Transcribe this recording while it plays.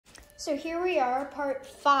So here we are, part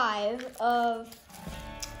 5 of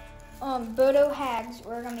Bodo Haag's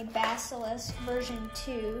Origami Basilisk version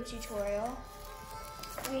 2 tutorial.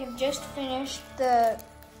 We have just finished the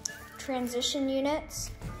transition units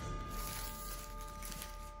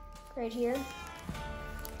right here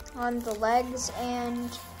on the legs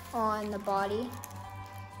and on the body.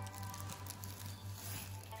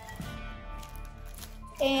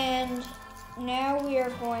 And now we are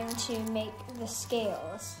going to make the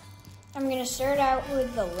scales. I'm going to start out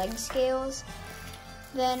with the leg scales.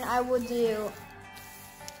 Then I will do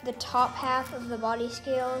the top half of the body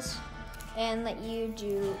scales and let you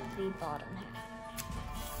do the bottom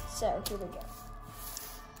half. So here we go.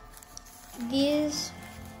 These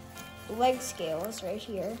leg scales right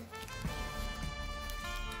here.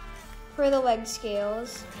 For the leg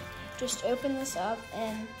scales, just open this up,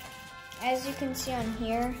 and as you can see on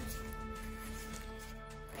here,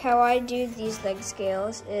 how I do these leg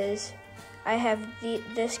scales is I have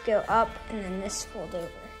this go up and then this fold over.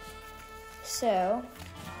 So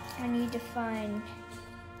I need to find,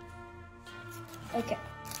 okay.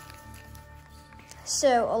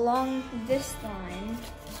 So along this line,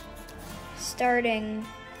 starting,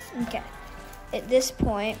 okay, at this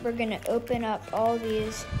point, we're gonna open up all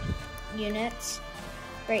these units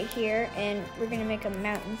right here, and we're gonna make a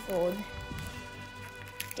mountain fold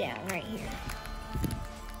down right here.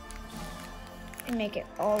 And make it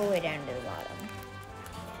all the way down to the bottom.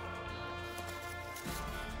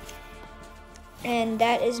 And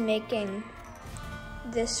that is making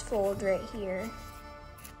this fold right here,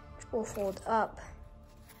 which will fold up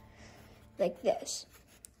like this.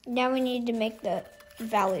 Now we need to make the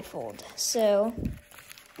valley fold. So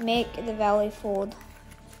make the valley fold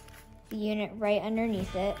the unit right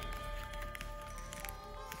underneath it.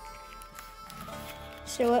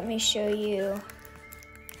 So let me show you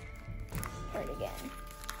again.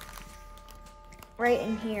 Right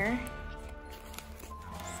in here,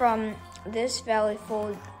 from this valley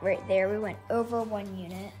fold right there, we went over one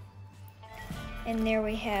unit, and there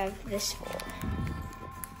we have this fold.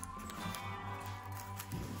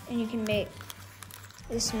 And you can make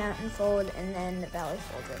this mountain fold and then the valley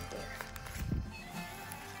fold right there.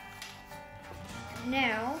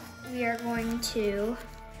 Now we are going to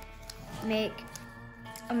make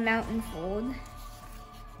a mountain fold.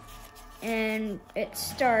 And it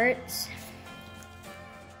starts,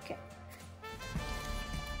 okay.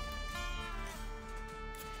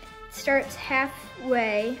 It starts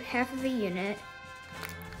halfway, half of a unit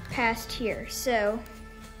past here. So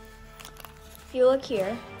if you look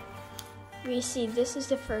here, we see this is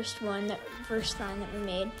the first one, the first line that we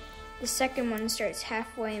made. The second one starts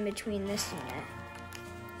halfway in between this unit.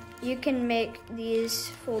 You can make these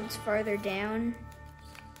folds farther down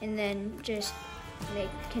and then just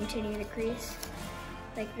continue the crease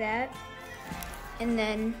like that, and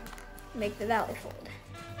then make the valley fold,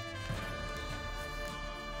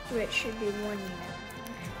 which should be one unit.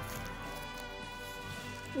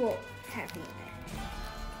 Well, half unit.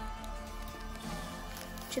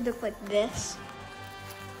 Should look like this.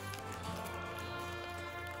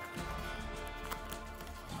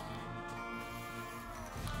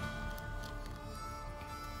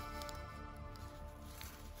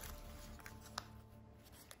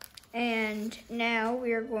 And now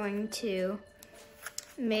we are going to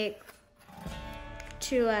make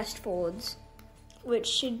two last folds, which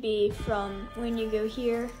should be from when you go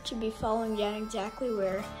here to be following down exactly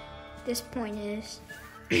where this point is.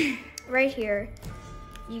 Right here,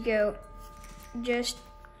 you go just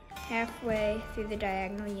halfway through the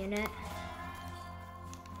diagonal unit.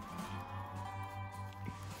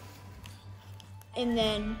 And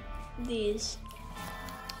then these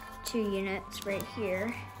two units right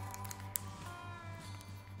here.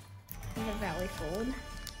 The valley fold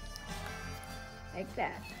like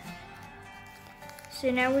that.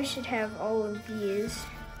 So now we should have all of these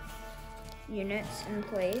units in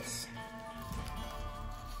place,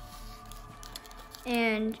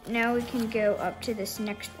 and now we can go up to this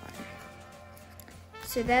next one.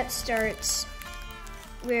 So that starts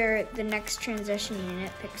where the next transition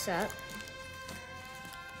unit picks up.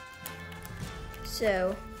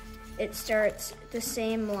 So it starts the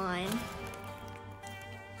same line,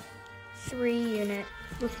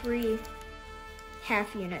 three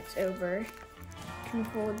half units over. You can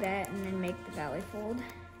fold that and then make the valley fold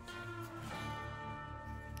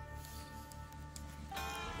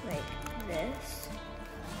like this.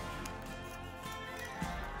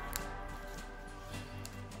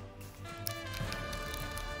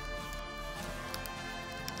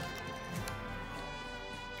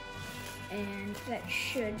 And that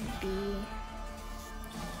should be,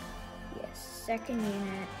 yes, second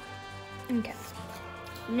unit Okay.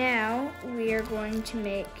 Now we are going to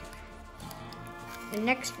make the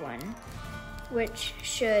next one, which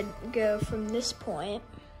should go from this point,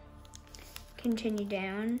 continue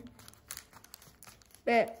down.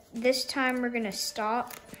 But this time we're gonna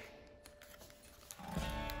stop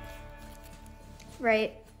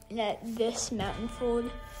right at this mountain fold,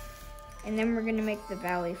 and then we're gonna make the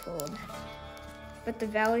valley fold. But the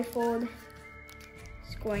valley fold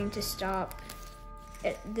is going to stop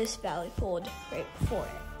at this valley fold right before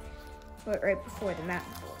it, but right before the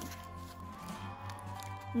mountain fold.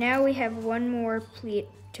 Now we have one more pleat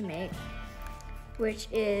to make, which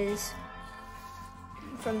is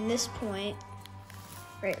from this point,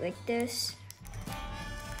 right like this.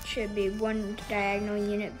 Should be one diagonal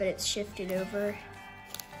unit, but it's shifted over.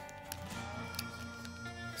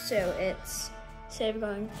 So it's, instead of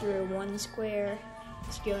going through one square,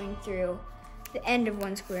 it's going through the end of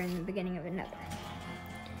one square and the beginning of another.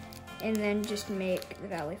 And then just make the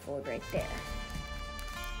valley fold right there.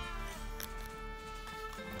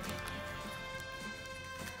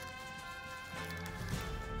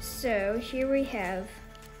 So here we have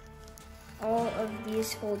all of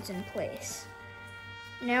these folds in place.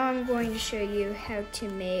 Now I'm going to show you how to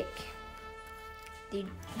make the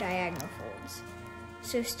diagonal folds.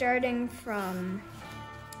 So starting from,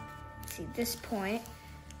 see, this point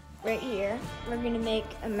right here, we're going to make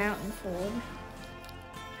a mountain fold.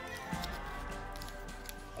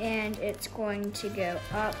 And it's going to go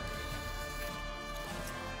up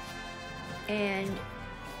and,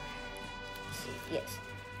 see, yes,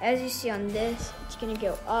 as you see on this, it's going to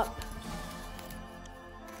go up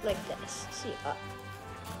like this. See, up.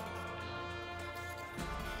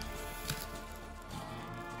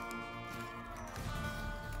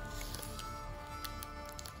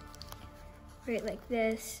 Right like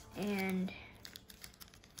this, and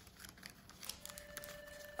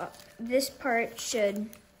up. This part should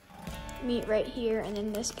meet right here, and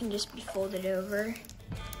then this can just be folded over.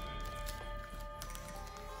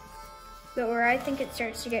 But where I think it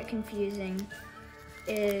starts to get confusing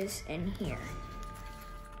is in here.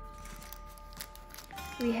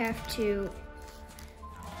 We have to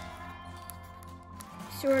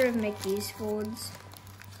sort of make these folds.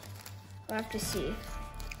 We'll have to see.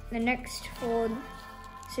 The next fold,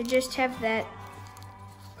 so just have that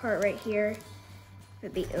part right here,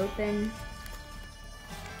 it be open,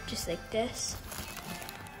 just like this.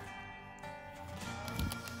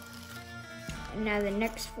 And now the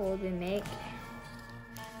next fold we make,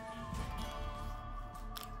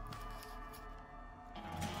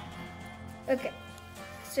 okay,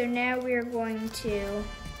 so now we are going to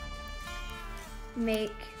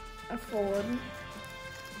make a fold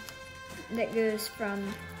that goes from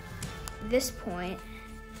this point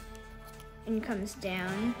and comes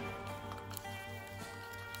down.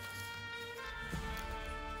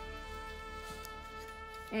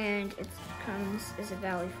 And it comes as a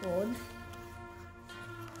valley fold.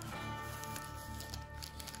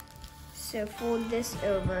 So fold this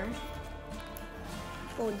over,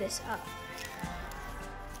 fold this up.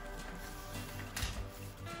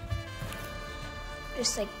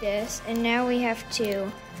 Just like this. And now we have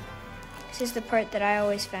to, this is the part that I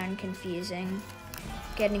always found confusing,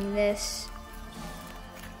 getting this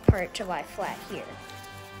part to lie flat here.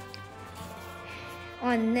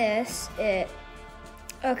 On this, okay,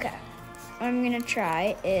 what I'm gonna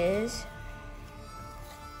try is,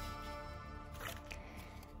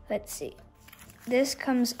 let's see, this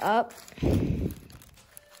comes up,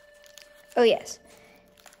 oh yes,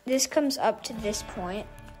 this comes up to this point,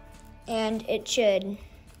 and it should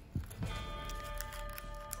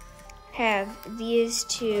have these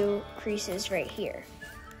two creases right here.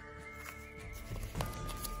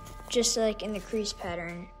 Just like in the crease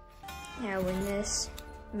pattern. Now when this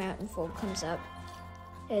mountain fold comes up,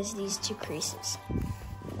 it has these two creases.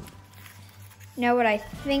 Now what I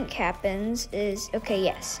think happens is, okay,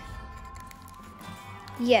 yes.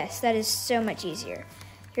 Yes, that is so much easier.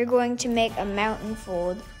 You're going to make a mountain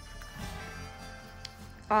fold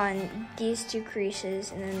on these two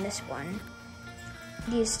creases and then this one.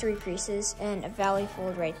 These three creases and a valley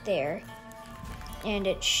fold right there, and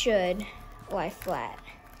it should lie flat.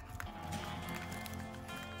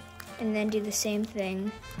 And then do the same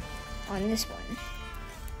thing on this one.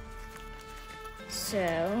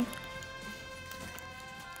 So,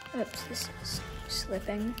 oops, this is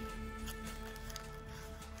slipping.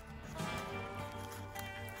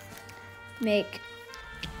 Make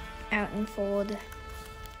mountain fold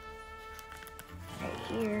right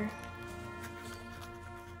here.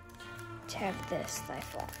 To have this lie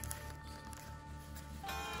flat.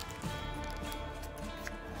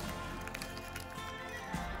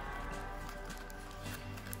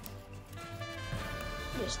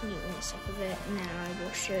 just neaten this up a bit. Now I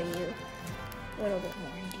will show you a little bit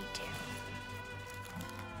more in detail.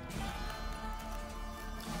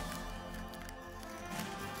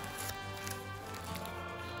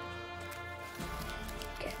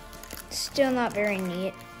 Okay, still not very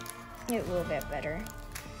neat. It will get better.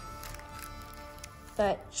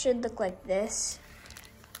 But it should look like this.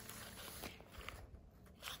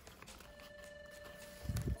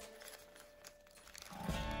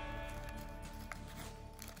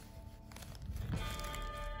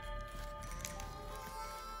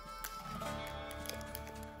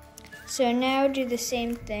 So now do the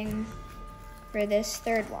same thing for this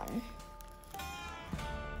third one.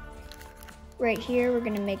 Right here, we're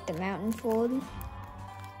gonna make the mountain fold.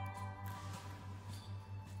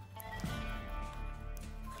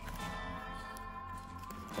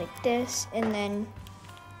 Like this, and then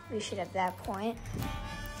we should have that point.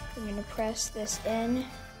 We're gonna press this in,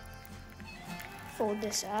 fold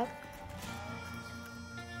this up.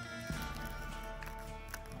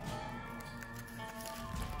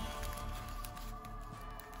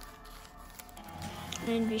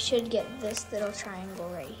 And we should get this little triangle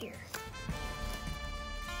right here.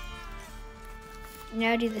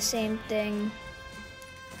 Now do the same thing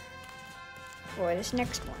for this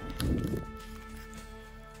next one.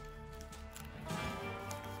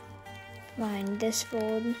 Line this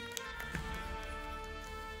fold,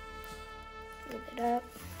 fold it up.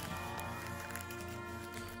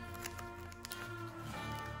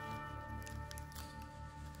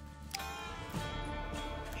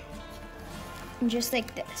 Just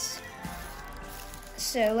like this.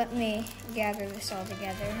 So let me gather this all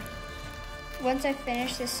together. Once I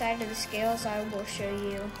finish this side of the scales, I will show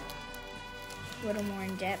you a little more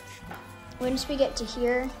in depth. Once we get to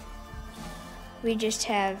here, we just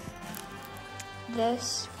have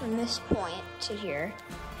this from this point to here.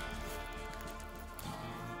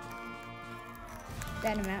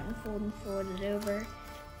 That a mountain fold and fold it over.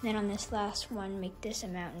 Then on this last one, make this a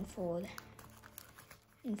mountain fold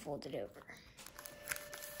and fold it over.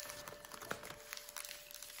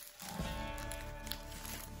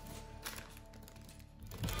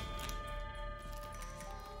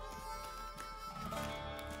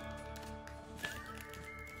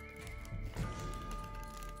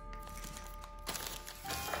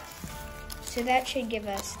 So that should give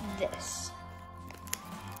us this.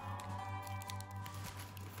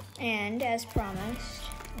 And as promised,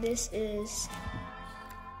 this is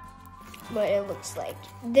what it looks like.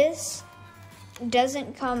 This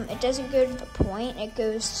doesn't go to the point, it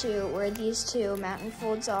goes to where these two mountain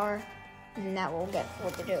folds are, and that will get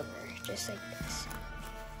folded over, just like this.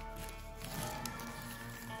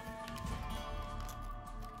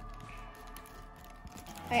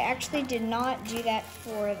 I actually did not do that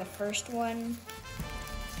for the first one,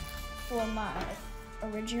 for my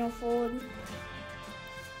original fold.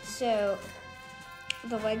 So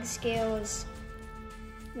the leg scales,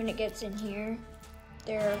 when it gets in here,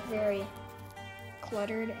 they're very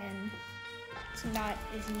cluttered and it's not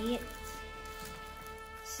as neat.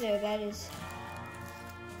 So that is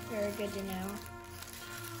very good to know.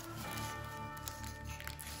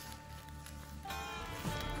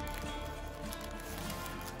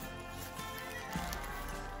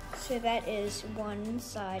 So that is one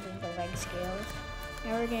side of the leg scales.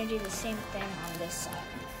 Now we're going to do the same thing on this side.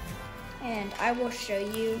 And I will show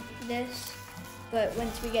you this, but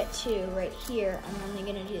once we get to right here, I'm only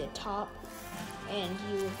going to do the top, and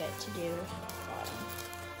you will get to do the bottom.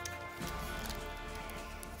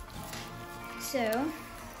 So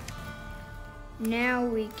now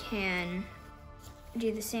we can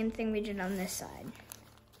do the same thing we did on this side.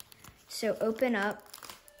 So open up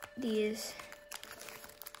these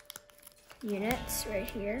units right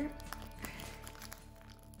here.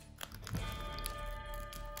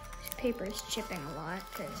 This paper is chipping a lot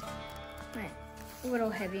because I'm a little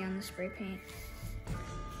heavy on the spray paint.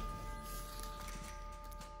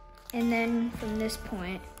 And then from this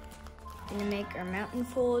point, we're gonna make our mountain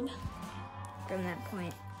fold from that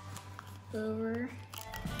point over.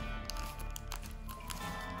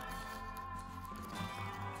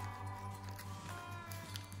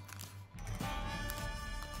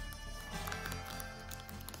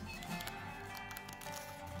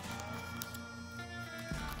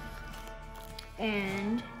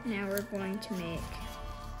 And now we're going to make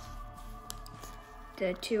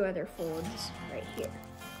the two other folds right here.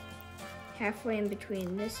 Halfway in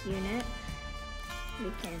between this unit,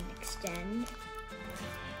 we can extend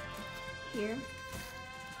here.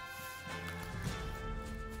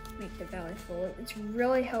 Make the belly fold. It's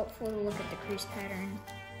really helpful to look at the crease pattern.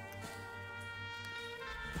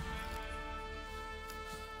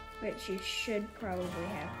 which you should probably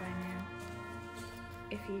have by now.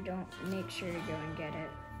 If you don't, make sure to go and get it.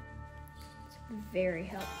 It's very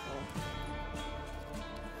helpful.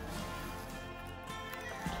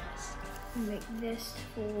 Make this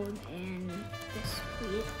fold and this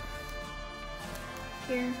pleat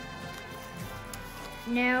here.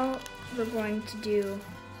 Now we're going to do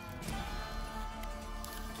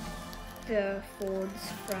the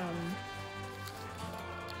folds from,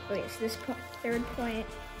 wait, so this third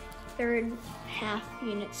half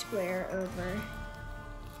unit square over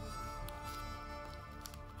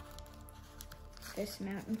this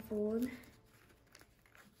mountain fold,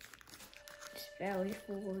 this valley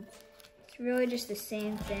fold. It's really just the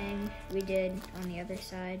same thing we did on the other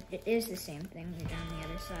side. It is the same thing we did on the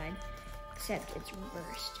other side, except it's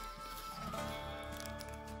reversed.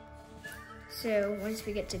 So once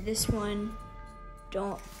we get to this one,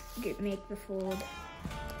 don't make the fold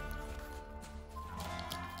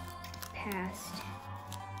past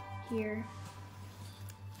here.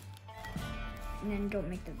 And then don't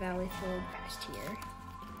make the valley fold past here.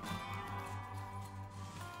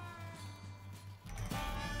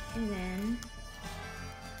 And then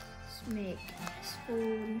just make this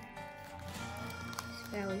fold, this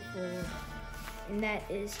valley fold, and that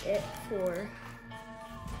is it for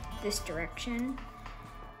this direction.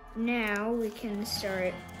 Now we can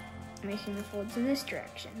start making the folds in this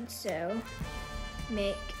direction. So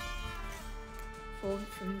make fold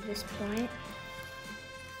from this point,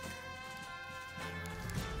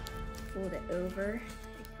 fold it over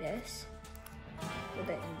like this, fold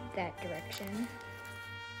it in that direction.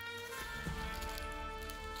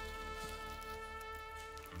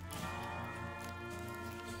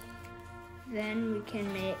 Then we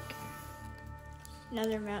can make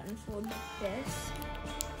another mountain fold like this.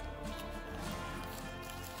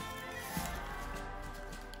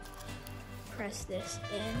 Press this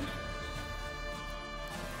in.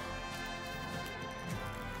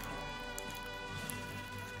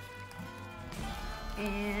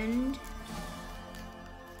 And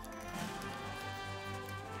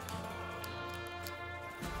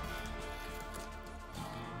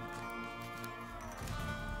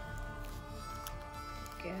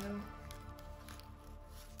go.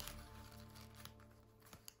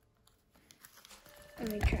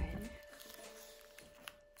 Let me try and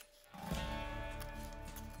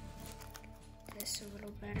this a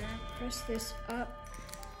little better. Press this up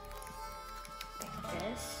like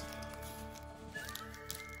this.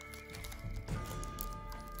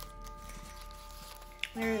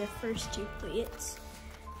 There are the first two pleats.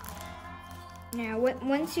 Now,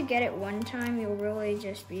 once you get it one time, you'll really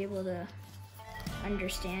just be able to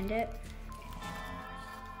understand it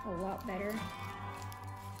a lot better.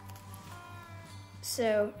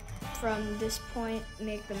 So, from this point,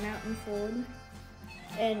 make the mountain fold.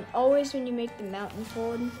 And always when you make the mountain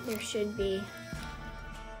fold, there should be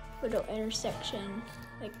a little intersection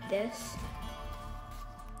like this,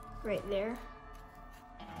 right there.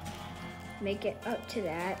 Make it up to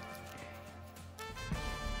that.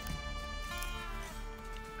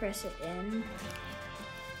 Press it in.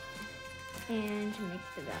 And make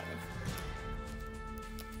the valley.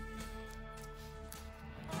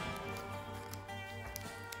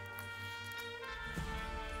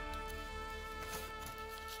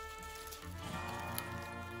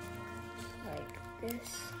 Like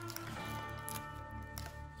this.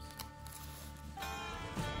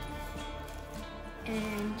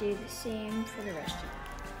 And do the same for the rest of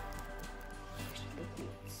the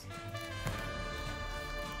pleats.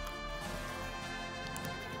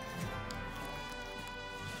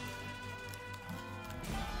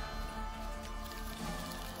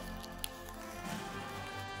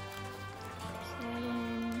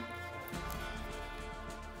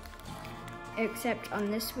 Except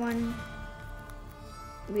on this one,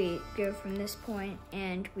 we go from this point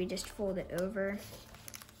and we just fold it over.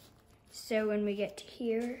 So when we get to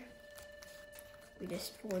here, we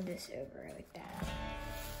just fold this over like that.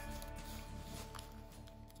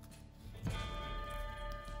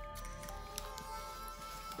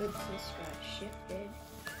 Oops, this got shifted.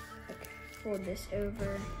 Okay, fold this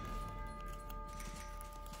over.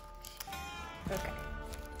 Okay.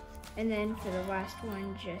 And then for the last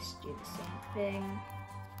one, just do the same thing.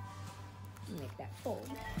 Make that fold.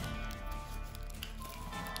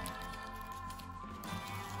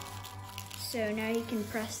 So now you can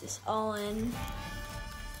press this all in.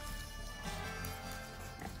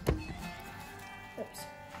 Oops.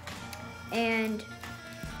 And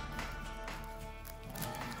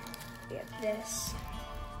we have this.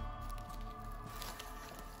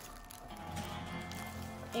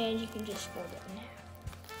 And you can just fold it in half.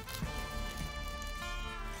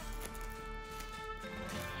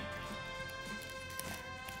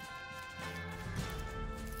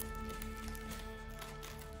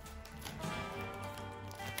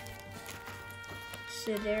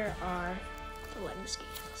 So there are the leg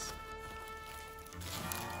scales.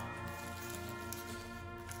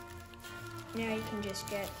 Now you can just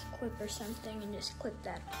get a clip or something and just clip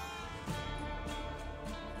that.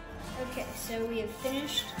 Okay, so we have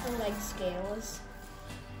finished the leg scales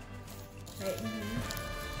right in here.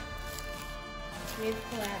 So we have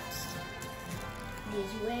collapsed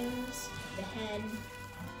these wings, the head.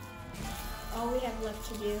 All we have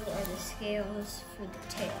left to do are the scales for the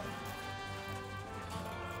tail.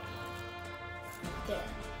 There.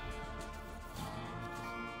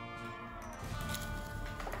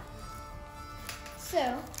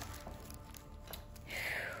 So,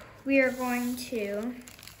 we are going to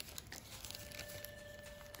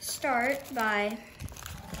start by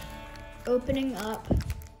opening up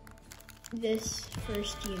this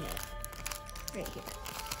first unit right here.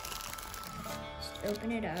 Just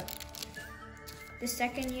open it up. The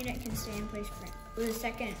second unit can stay in place for, or the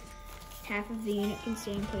second half of the unit can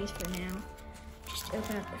stay in place for now. Just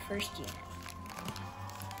open up the first unit.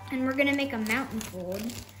 And we're gonna make a mountain fold.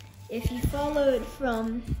 If you followed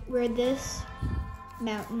from where this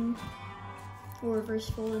mountain or reverse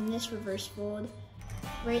fold and this reverse fold,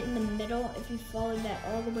 right in the middle, if you followed that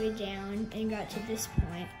all the way down and got to this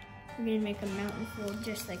point, we're gonna make a mountain fold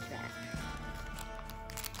just like that.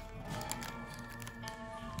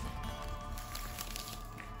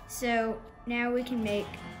 So now we can make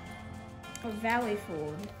a valley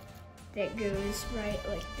fold that goes right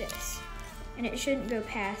like this. And it shouldn't go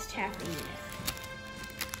past half a unit.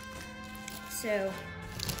 So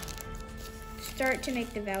start to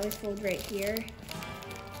make the valley fold right here.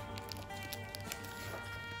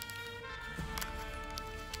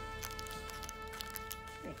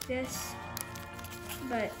 Like this.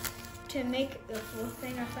 But to make the full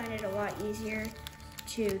thing, I find it a lot easier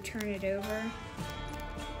to turn it over.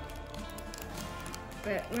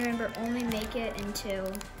 But remember, only make it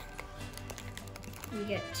until we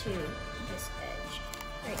get to this edge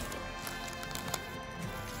right here.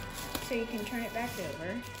 So you can turn it back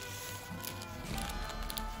over.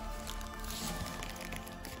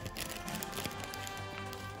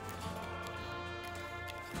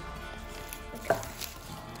 Okay.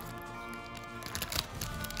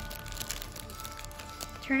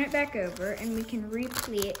 Turn it back over and we can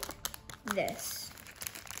replete this.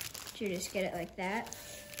 To just get it like that.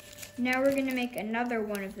 Now we're gonna make another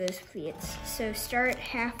one of those pleats. So start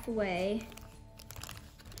halfway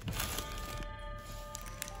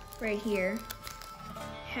right here,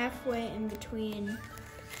 halfway in between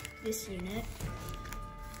this unit,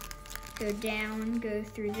 go down, go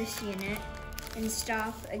through this unit, and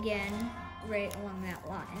stop again right along that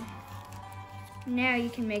line. Now you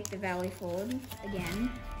can make the valley fold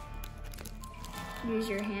again. Use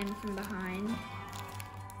your hand from behind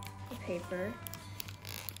the paper.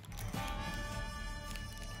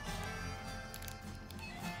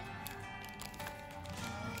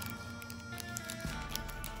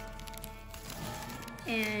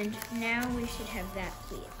 And now we should have that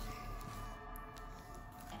pleat.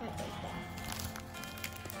 Like that.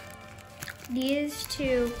 These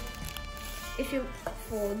two, if you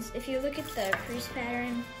look at the crease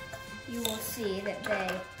pattern, you will see that they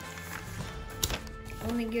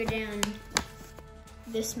only go down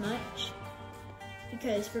this much,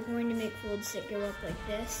 because we're going to make folds that go up like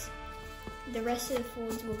this. The rest of the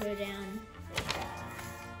folds will go down like that.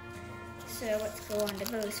 So let's go on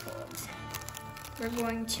to those folds. We're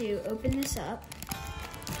going to open this up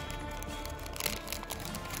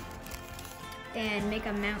and make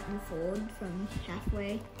a mountain fold from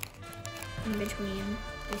halfway in between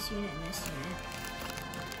this unit and this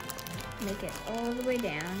unit. Make it all the way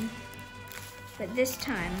down, but this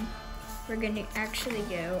time we're going to actually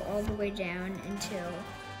go all the way down until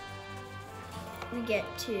we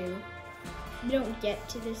don't get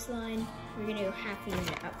to this line. We're going to go half a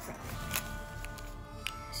unit up front.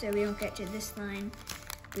 So we don't get to this line,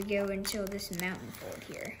 we go until this mountain fold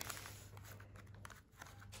here.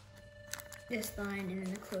 This line and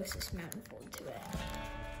then the closest mountain fold to it.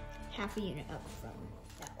 Half a unit up from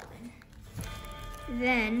that line.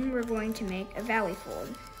 Then we're going to make a valley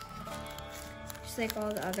fold, just like all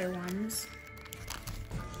the other ones.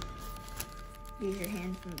 Use your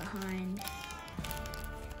hand from behind.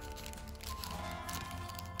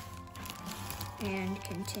 And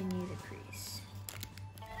continue the crease.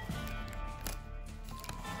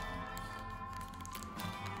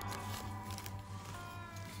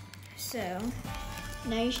 So,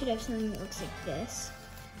 now you should have something that looks like this.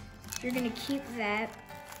 You're gonna keep that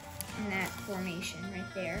in that formation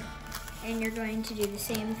right there. And you're going to do the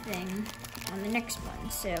same thing on the next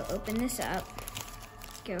one. So open this up,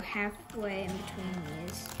 go halfway in between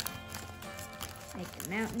these, Make the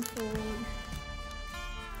mountain fold.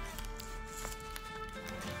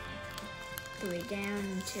 The way down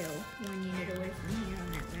until 1 unit away from here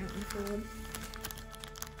on that mountain fold.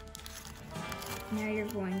 Now you're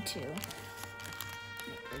going to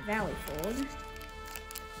make the valley fold.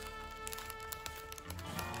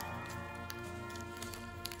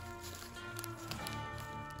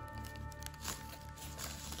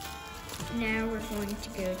 Now we're going to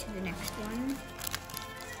go to the next one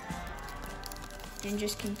and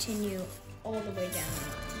just continue all the way down the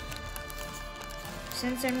line.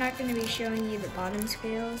 Since I'm not going to be showing you the bottom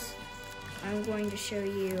scales, I'm going to show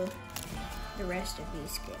you the rest of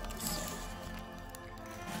these scales.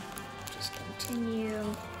 Just continue.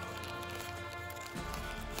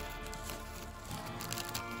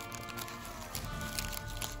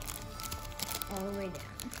 All the way down.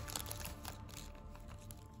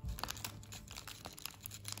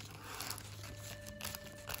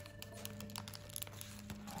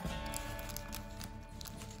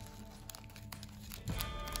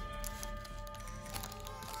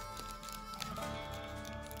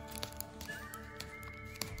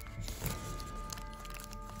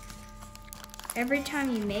 Every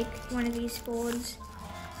time you make one of these folds,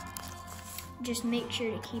 just make sure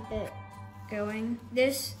to keep it going.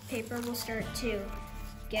 This paper will start to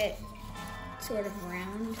get sort of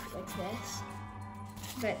round like this,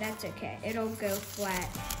 but that's okay. It'll go flat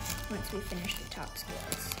once we finish the top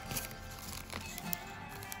scales.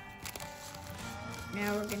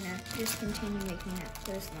 Now we're gonna just continue making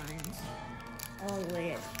those lines all the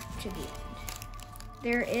way to the end.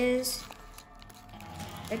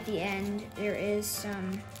 At the end, there is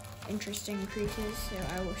some interesting creases, so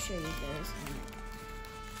I will show you those in a minute.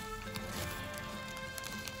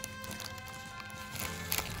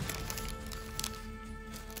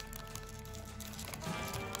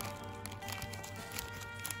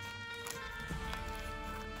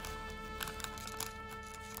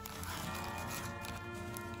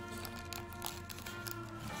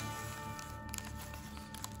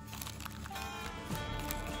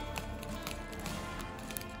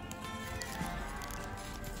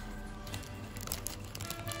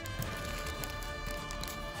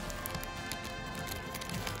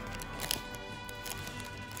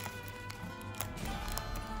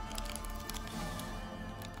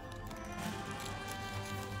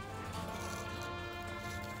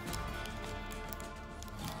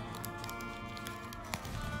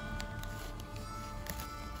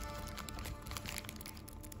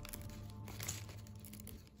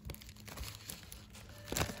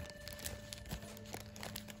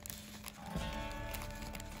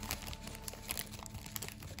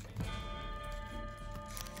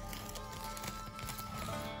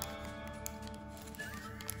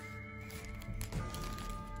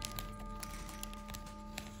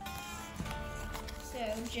 So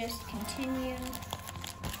just continue.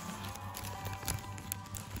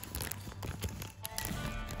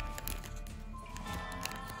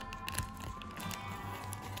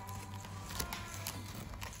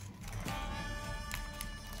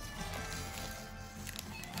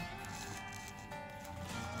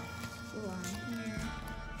 Along here.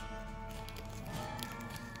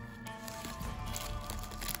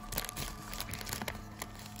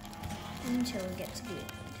 Until we get to the end.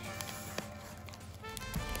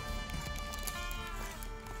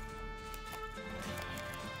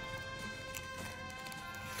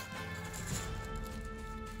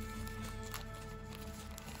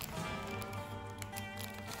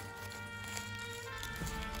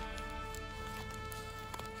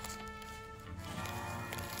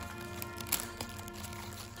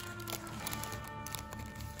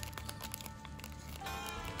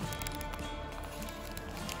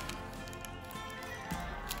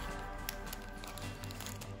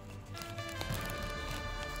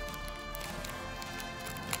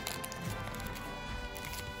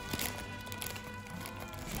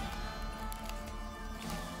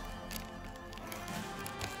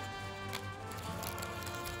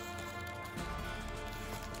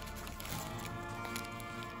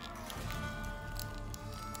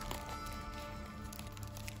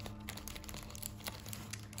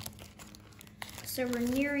 So we're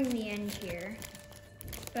nearing the end here,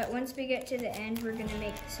 but once we get to the end, we're gonna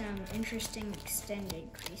make some interesting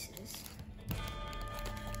extended creases.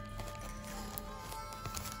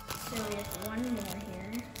 So we have one more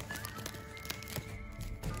here.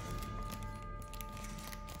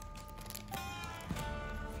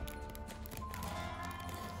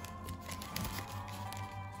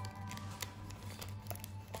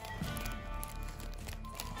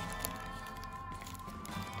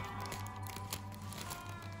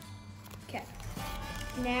 Okay.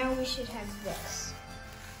 now we should have this.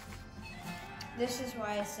 This is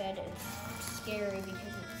why I said it's scary,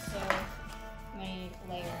 because it's so many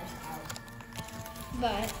layers out.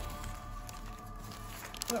 But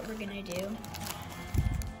what we're gonna do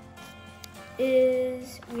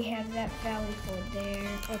is we have that valley fold there.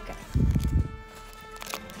 Okay.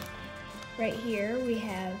 Right here we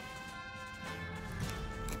have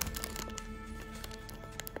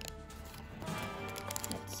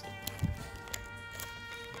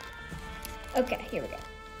okay, here we go.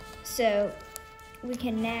 So we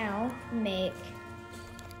can now make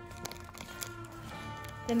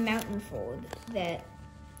the mountain fold that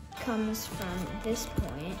comes from this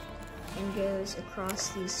point and goes across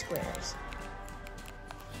these squares.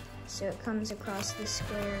 So it comes across this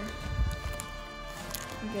square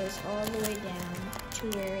and goes all the way down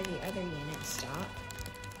to where the other units stop.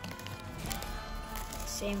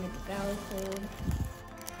 Same with the valley fold,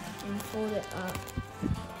 and fold it up.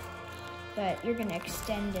 But you're gonna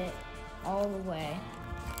extend it all the way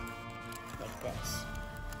like this.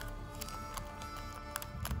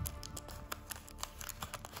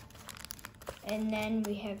 And then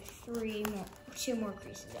we have two more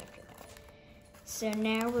creases after that. So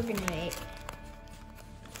now we're gonna make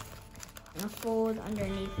a fold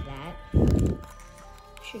underneath that.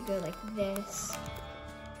 Should go like this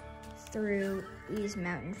through these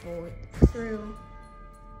mountain folds, through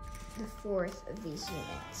the fourth of these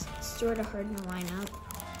units. It's sort of hard to line up,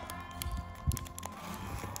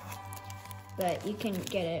 but you can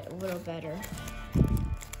get it a little better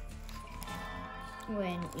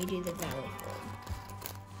when you do the valley fold.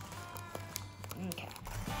 Okay,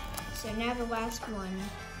 so now the last one,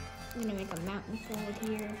 I'm gonna make a mountain fold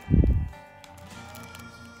here.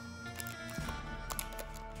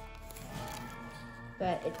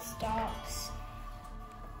 But it stops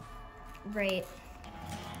right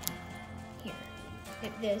here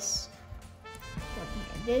at this point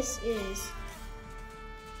here. This is,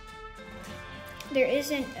 there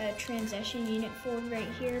isn't a transition unit fold right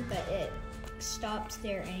here, but it stops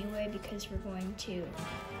there anyway because we're going to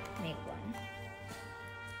make one.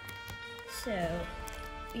 So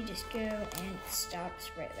you just go and it stops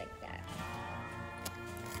right like that.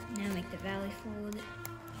 Now make the valley fold.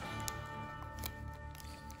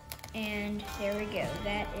 And there we go,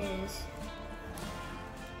 that is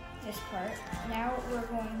this part. Now we're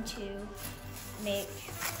going to make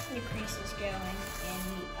the creases going in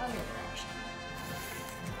the other direction.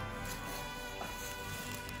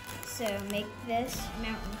 So make this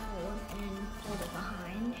mountain fold and fold it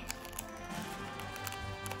behind.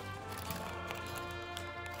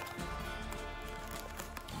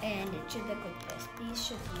 And it should look like this. These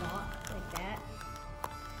should lock like that.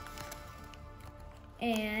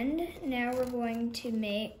 And now we're going to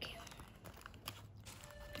make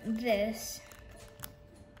this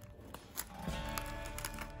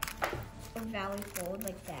a valley fold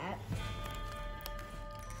like that.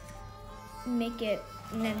 Make it,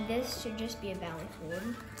 and then this should just be a valley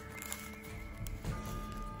fold.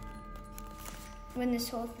 When this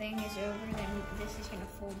whole thing is over, then this is gonna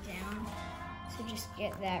fold down. So just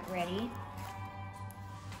get that ready.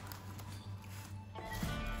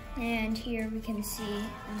 And here we can see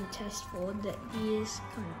on the test fold that these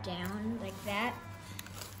come down like that.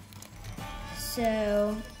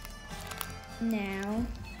 So now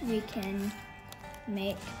we can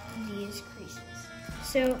make these creases.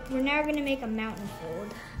 So we're now gonna make a mountain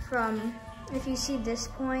fold from, if you see this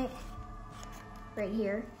point right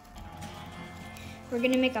here, we're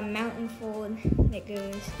gonna make a mountain fold that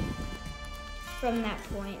goes from that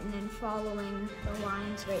point and then following the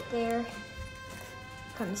lines right there,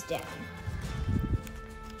 comes down.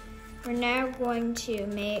 We're now going to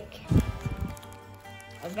make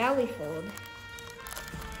a valley fold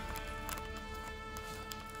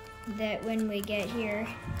that when we get here,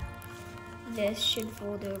 this should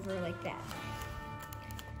fold over like that.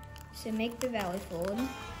 So make the valley fold. Line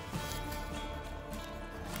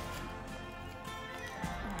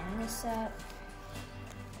this up.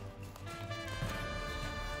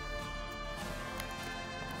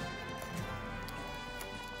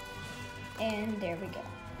 And there we go.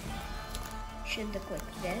 Should look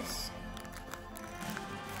like this.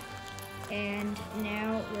 And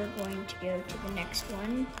now we're going to go to the next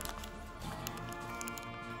one.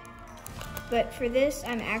 But for this,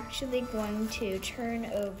 I'm actually going to turn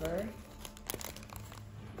the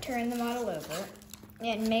model over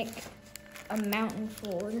and make a mountain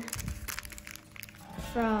fold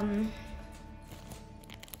from,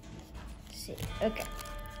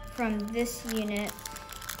 from this unit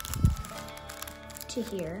to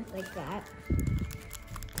here, like that.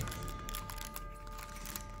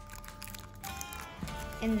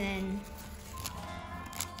 and then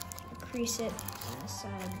crease it on the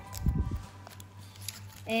side.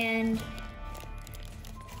 And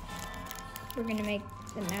we're gonna make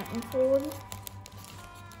the mountain fold.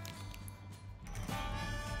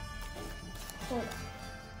 Hold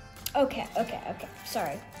on. Okay,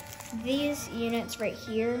 sorry. These units right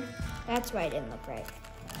here, that's why it didn't look right.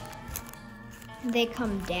 They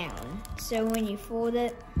come down. So when you fold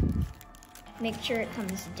it, make sure it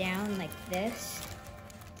comes down like this.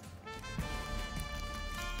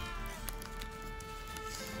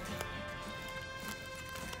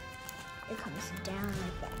 It comes down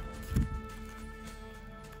like that.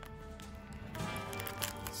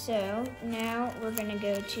 So now we're gonna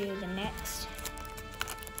go to the next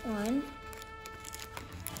one.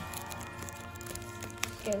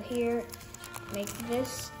 Go here, make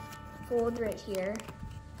this fold right here,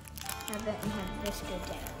 have it and have this go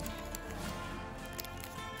down.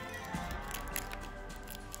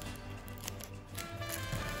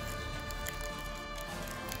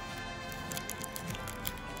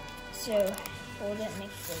 So fold it, make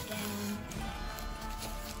it go down.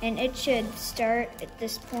 And it should start at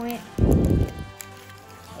this point,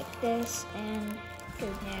 like this, and go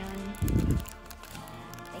down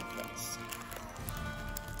like this.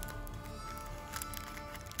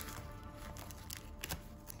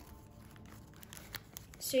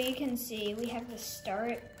 So you can see we have the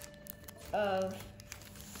start of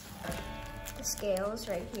the scales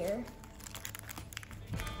right here.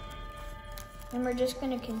 And we're just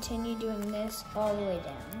gonna continue doing this all the way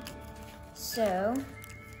down. So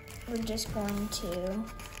we're just going to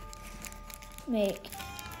make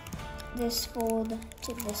this fold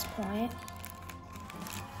to this point.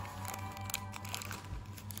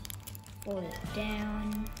 Fold it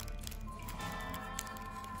down.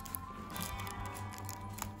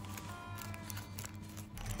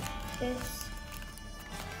 This.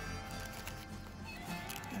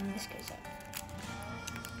 And this goes up.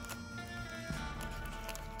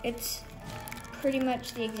 It's pretty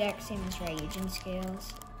much the exact same as Ryujin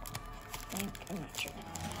scales. I think, I'm not sure.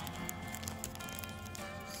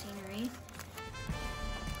 Scenery.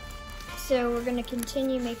 So we're gonna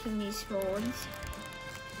continue making these folds.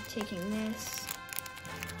 Taking this,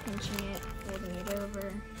 pinching it, folding it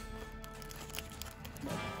over,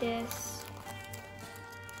 like this.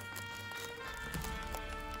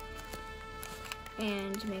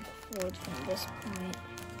 And make a fold from this point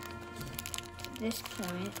to this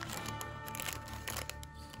point.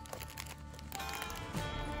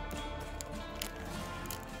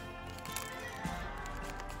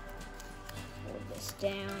 Fold this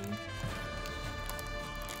down.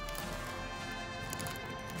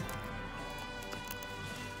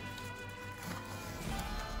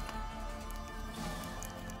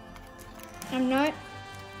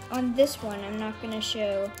 On this one, I'm not going to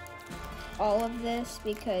show all of this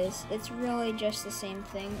because it's really just the same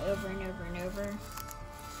thing over and over and over.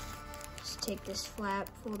 Just take this flap,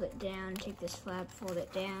 fold it down, take this flap, fold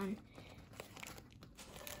it down.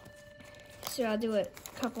 So I'll do it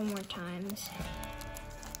a couple more times.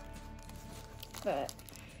 But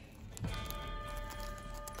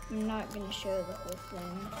I'm not going to show the whole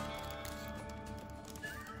thing.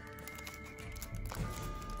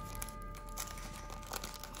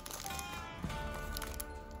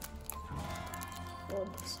 Fold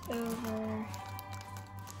this over.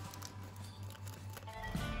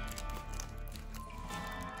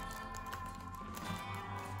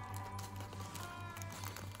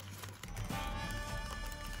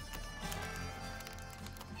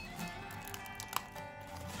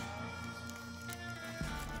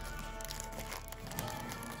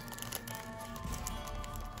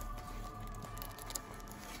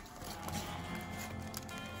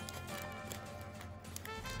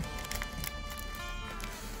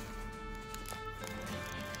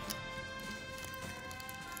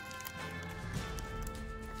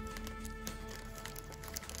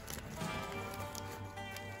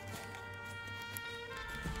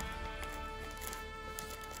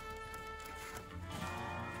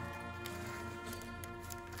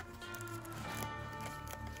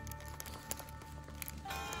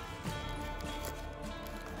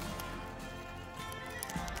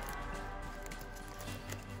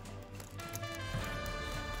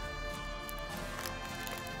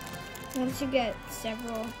 Once you get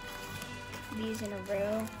several of these in a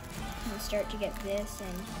row, you'll start to get this,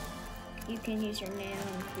 and you can use your nail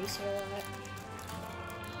and crease it a lot.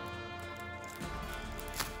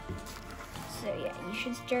 So yeah, you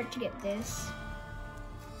should start to get this,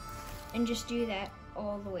 and just do that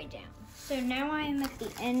all the way down. So now I am at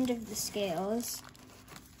the end of the scales.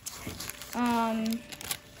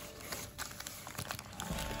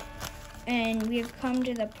 And we've come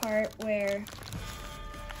to the part where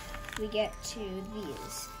we get to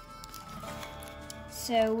these.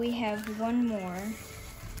 So we have one more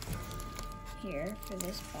here for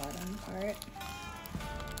this bottom part.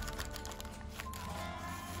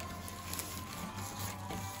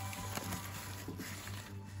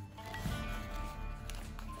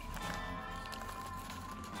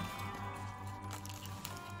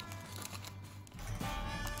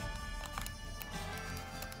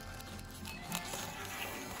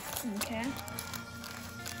 Okay.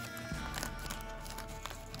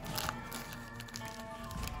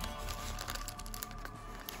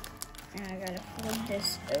 Now I gotta fold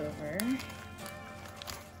this over.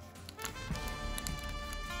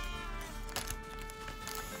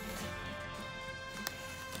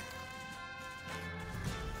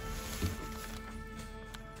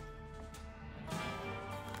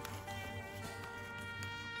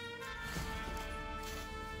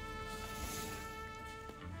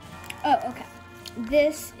 Oh, okay.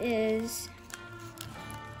 This is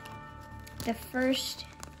the first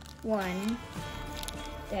one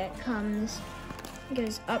that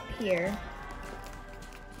goes up here,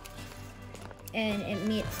 and it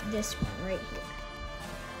meets this one right here.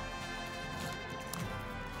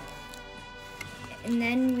 And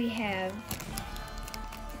then we have,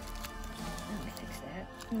 let me fix that,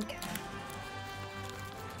 okay.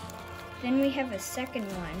 Then we have a second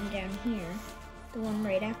one down here. The one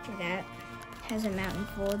right after that has a mountain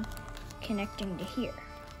fold connecting to here.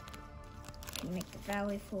 You can make the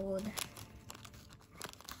valley fold.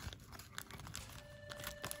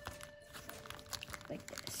 Like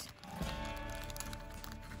this.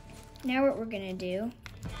 Now what we're gonna do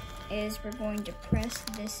is we're going to press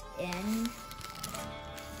this in.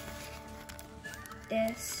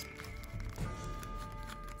 This.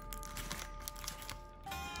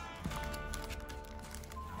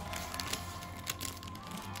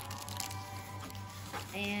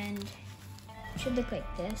 And it should look like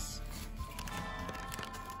this.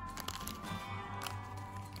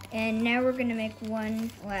 And now we're gonna make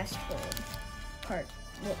one last fold part,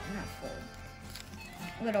 well, not fold,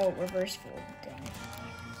 little reverse fold thing.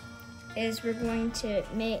 Is we're going to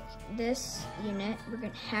make this unit, we're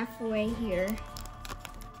gonna halfway here,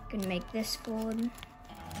 gonna make this fold.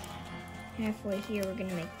 Halfway here, we're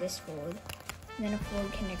gonna make this fold. And then a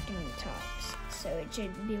fold connecting the tops. So it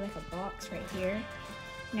should be like a box right here.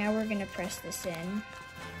 Now we're gonna press this in.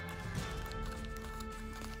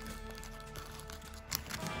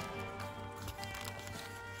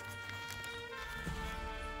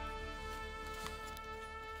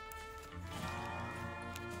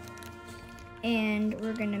 And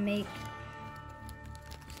we're gonna make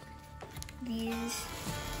these.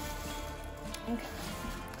 Okay.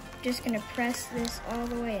 Just gonna press this all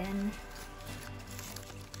the way in,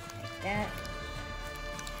 like that.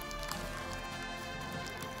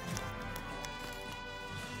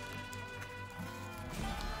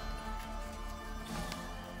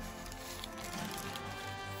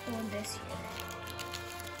 Fold this here.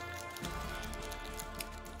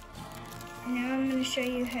 Now I'm going to show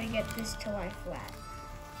you how to get this to lie flat.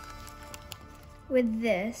 With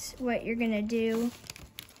this, what you're going to do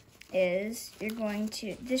is you're going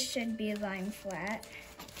to, this should be lying flat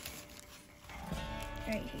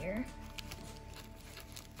right here.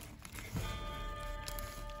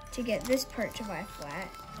 To get this part to lie flat,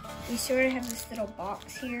 we sort of have this little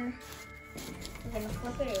box here. We're going to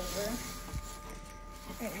flip it over.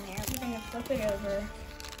 Right in there, we're going to flip it over.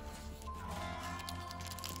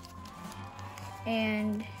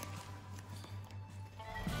 And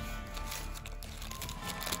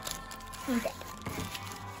okay,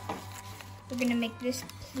 we're gonna make this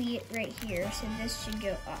pleat right here, so this should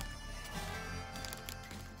go up.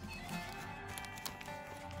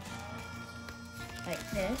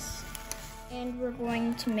 Like this. And we're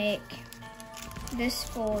going to make this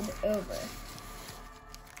fold over.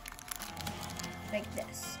 Like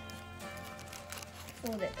this.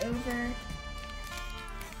 Fold it over.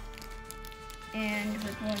 And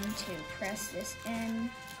we're going to press this in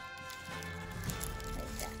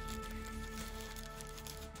like that.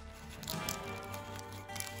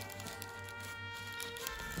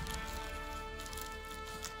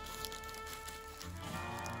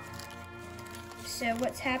 So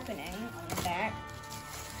what's happening on the back,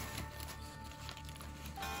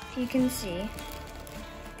 if you can see,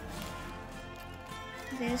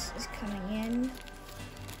 this is coming in,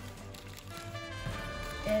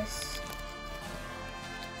 this,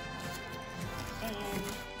 and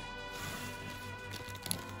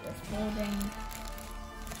we're folding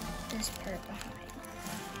this part behind.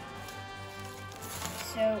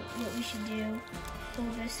 So what we should do,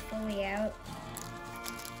 pull this fully out,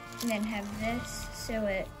 and then have this so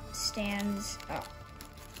it stands up.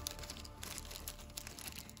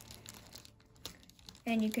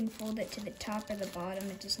 And you can fold it to the top or the bottom,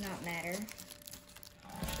 it does not matter.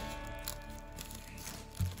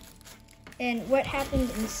 And what happened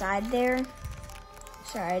inside there,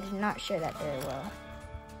 sorry, I did not show that very well,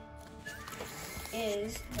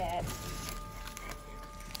 is that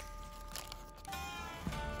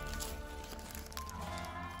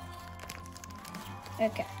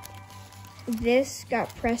okay, this got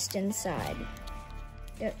pressed inside.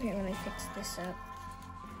 Yep, here, let me fix this up.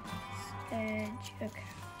 Edge, okay.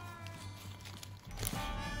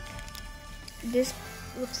 This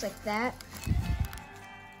looks like that.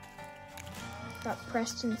 Got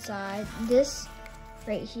pressed inside. This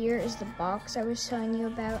right here is the box I was telling you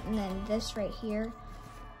about, and then this right here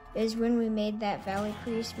is when we made that valley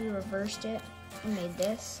crease, we reversed it and made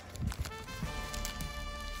this.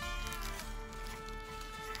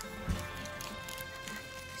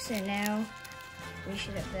 So now we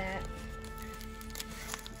should have that.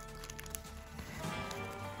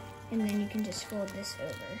 And then you can just fold this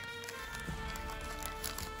over.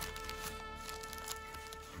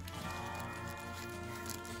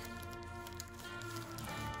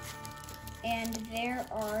 And there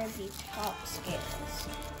are the top scales.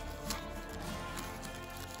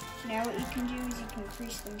 Now what you can do is you can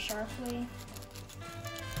crease them sharply.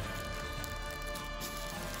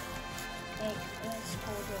 Like this,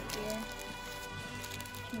 hold it here.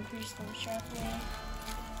 You can crease them sharply.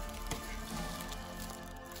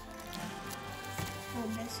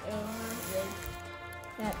 Fold this over with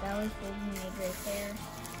that valley fold we made right there.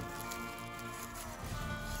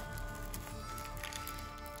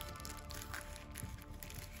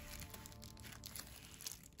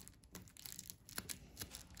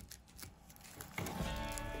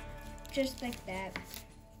 Just like that.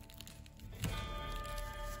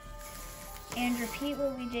 And repeat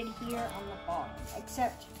what we did here on the bottom,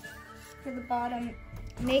 except for the bottom,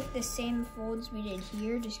 make the same folds we did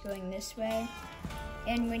here, just going this way.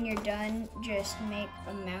 And when you're done, just make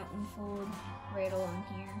a mountain fold right along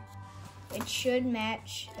here. It should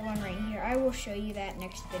match the one right here. I will show you that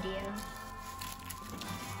next video.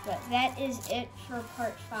 But that is it for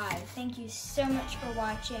part 5. Thank you so much for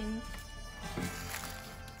watching,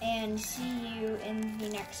 and see you in the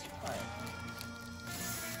next part.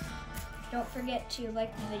 Don't forget to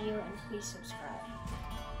like the video and please subscribe.